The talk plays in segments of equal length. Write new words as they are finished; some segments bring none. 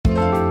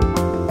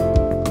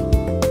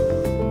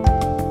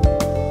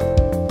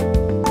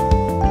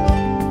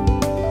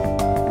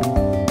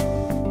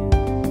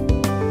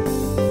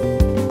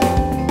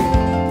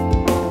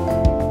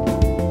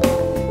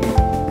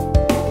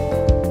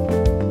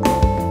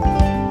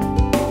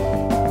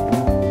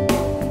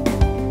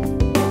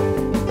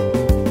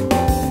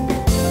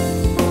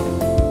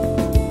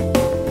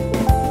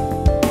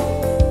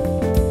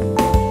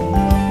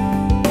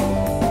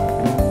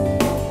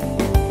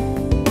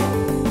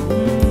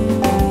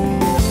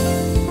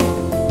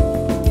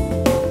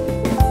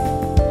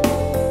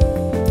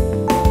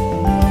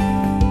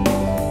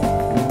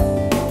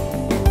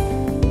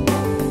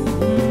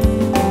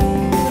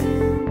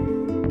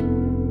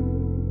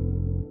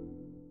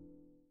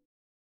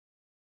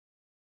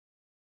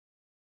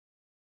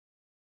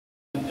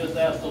just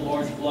ask the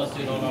Lord's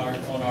blessing on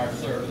our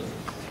service.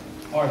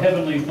 Our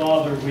Heavenly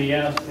Father, we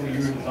ask for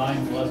your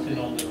divine blessing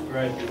on this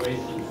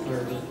graduation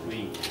service.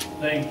 We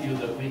thank you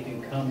that we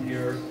can come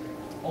here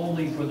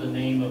only for the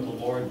name of the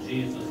Lord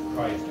Jesus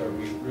Christ. Are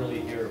we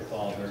really here,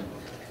 Father?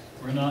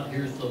 We're not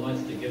here so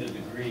much to get a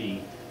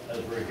degree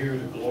as we're here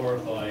to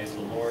glorify the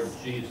Lord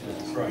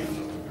Jesus Christ.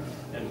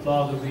 And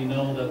Father, we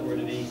know that we're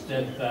to be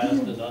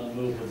steadfast and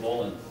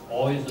unmovable and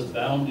always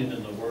abounding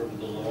in the work of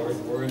the Lord.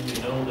 And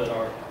we know that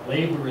our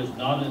labor is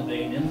not in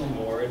vain in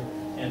the Lord,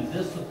 and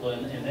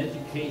discipline and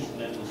education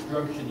and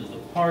instruction is a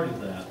part of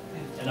that.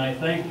 And I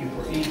thank you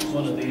for each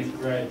one of these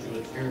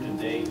graduates here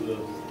today who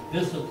have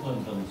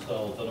disciplined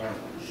themselves and are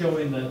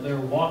showing that they're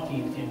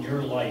walking in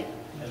your light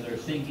and they're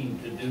seeking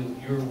to do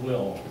your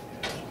will.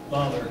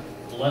 Father,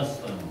 bless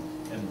them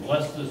and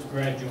bless this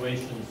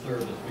graduation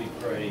service, we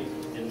pray,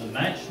 in the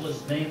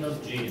matchless name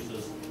of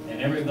Jesus. And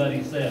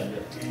everybody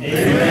said,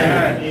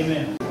 Amen.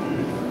 Amen.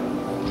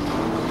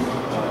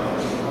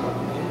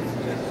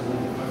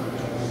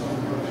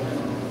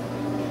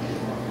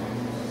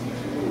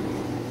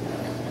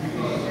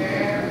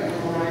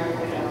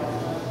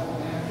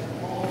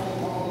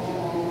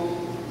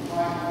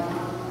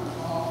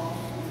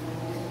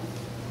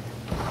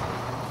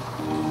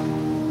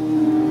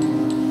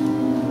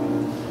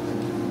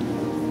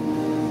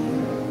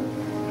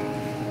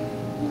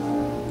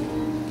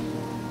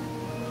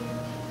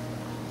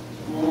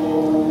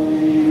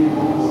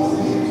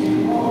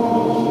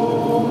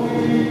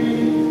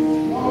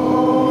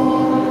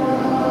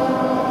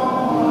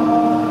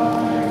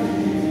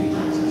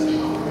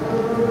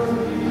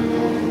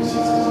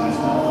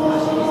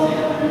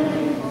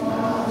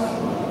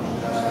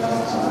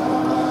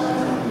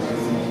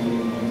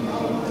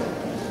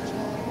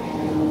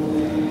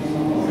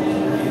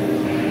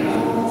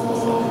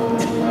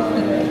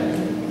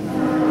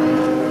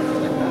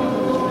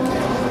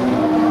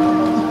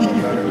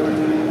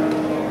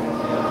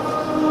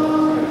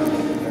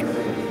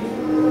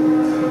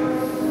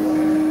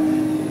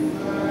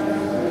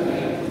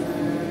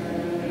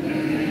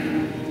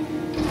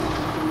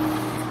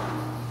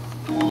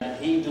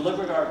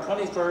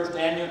 First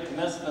annual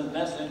commencement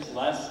message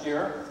last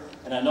year,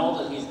 and I know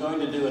that he's going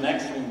to do an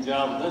excellent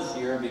job this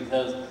year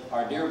because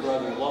our dear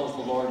brother loves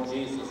the Lord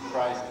Jesus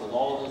Christ with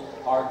all of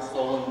his heart,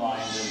 soul, and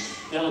mind, and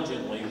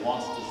diligently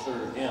wants to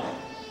serve him.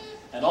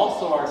 And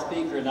also our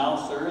speaker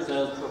now serves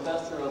as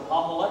professor of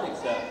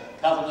homiletics at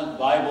Covenant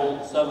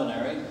Bible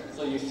Seminary,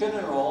 so you should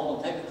enroll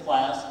and take a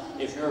class.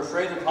 If you're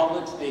afraid of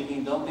public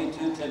speaking, don't be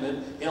too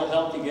timid. He'll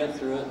help you get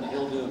through it, and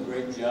he'll do a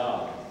great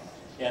job.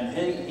 And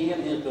he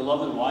and his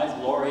beloved wife,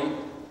 Lori,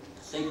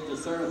 seek to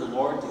serve the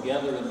Lord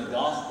together in the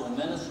gospel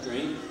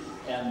ministry.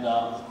 And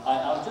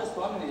I was just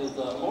wondering, is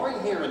Lori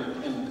here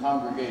in the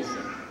congregation?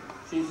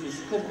 She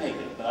couldn't make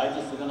it, but I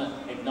just was going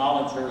to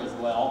acknowledge her as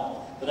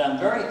well. But I'm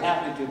very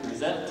happy to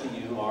present to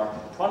you our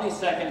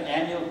 22nd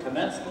annual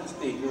commencement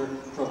speaker,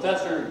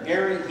 Professor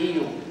Gary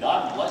Heald.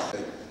 God bless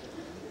you.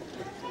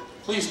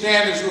 Please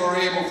stand as you are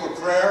able for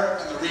prayer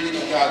and the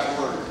reading of God's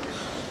Word.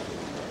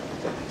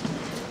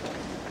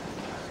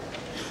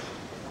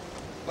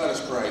 Let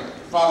us pray.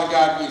 Father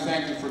God, we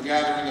thank you for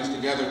gathering us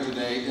together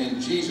today in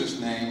Jesus'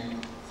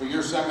 name for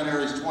your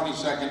seminary's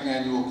 22nd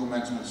annual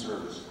commencement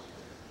service.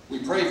 We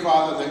pray,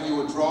 Father, that you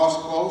would draw us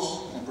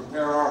close and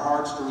prepare our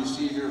hearts to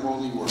receive your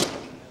holy word.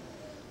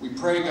 We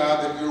pray,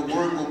 God, that your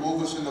word will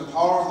move us in the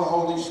power of the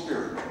Holy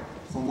Spirit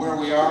from where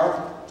we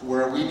are to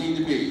where we need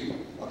to be,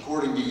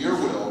 according to your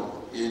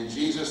will, in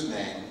Jesus'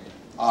 name.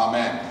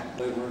 Amen.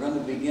 We're going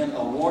to begin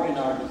awarding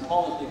our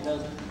diplomas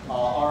because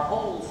our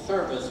whole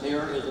service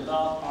here is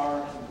about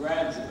our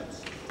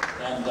graduates.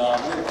 And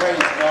we praise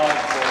God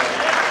for it.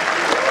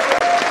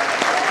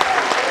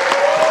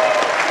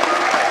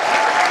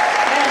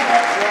 Stand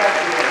up,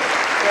 graduates.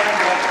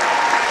 Stand up.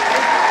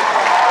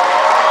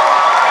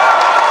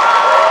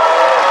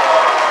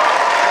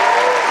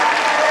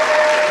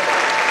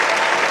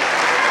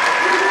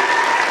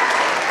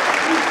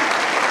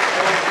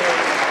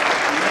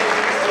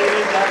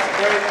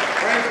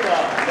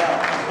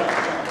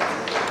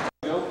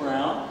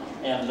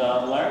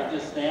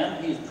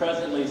 He's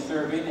presently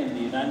serving in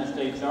the United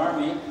States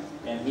Army,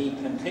 and he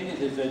continued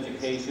his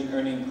education,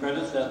 earning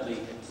credits at the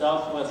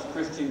Southwest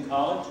Christian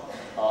College,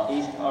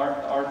 East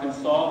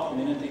Arkansas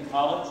Community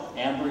College,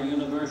 Amber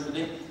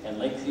University, and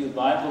Lakeview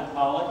Bible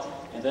College.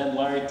 And then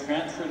Larry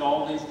transferred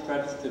all these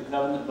credits to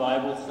Covenant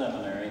Bible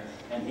Seminary,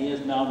 and he has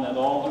now met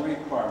all the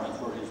requirements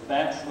for his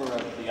Bachelor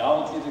of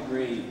Theology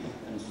degree.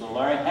 And so,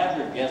 Larry, have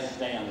your guests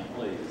stand.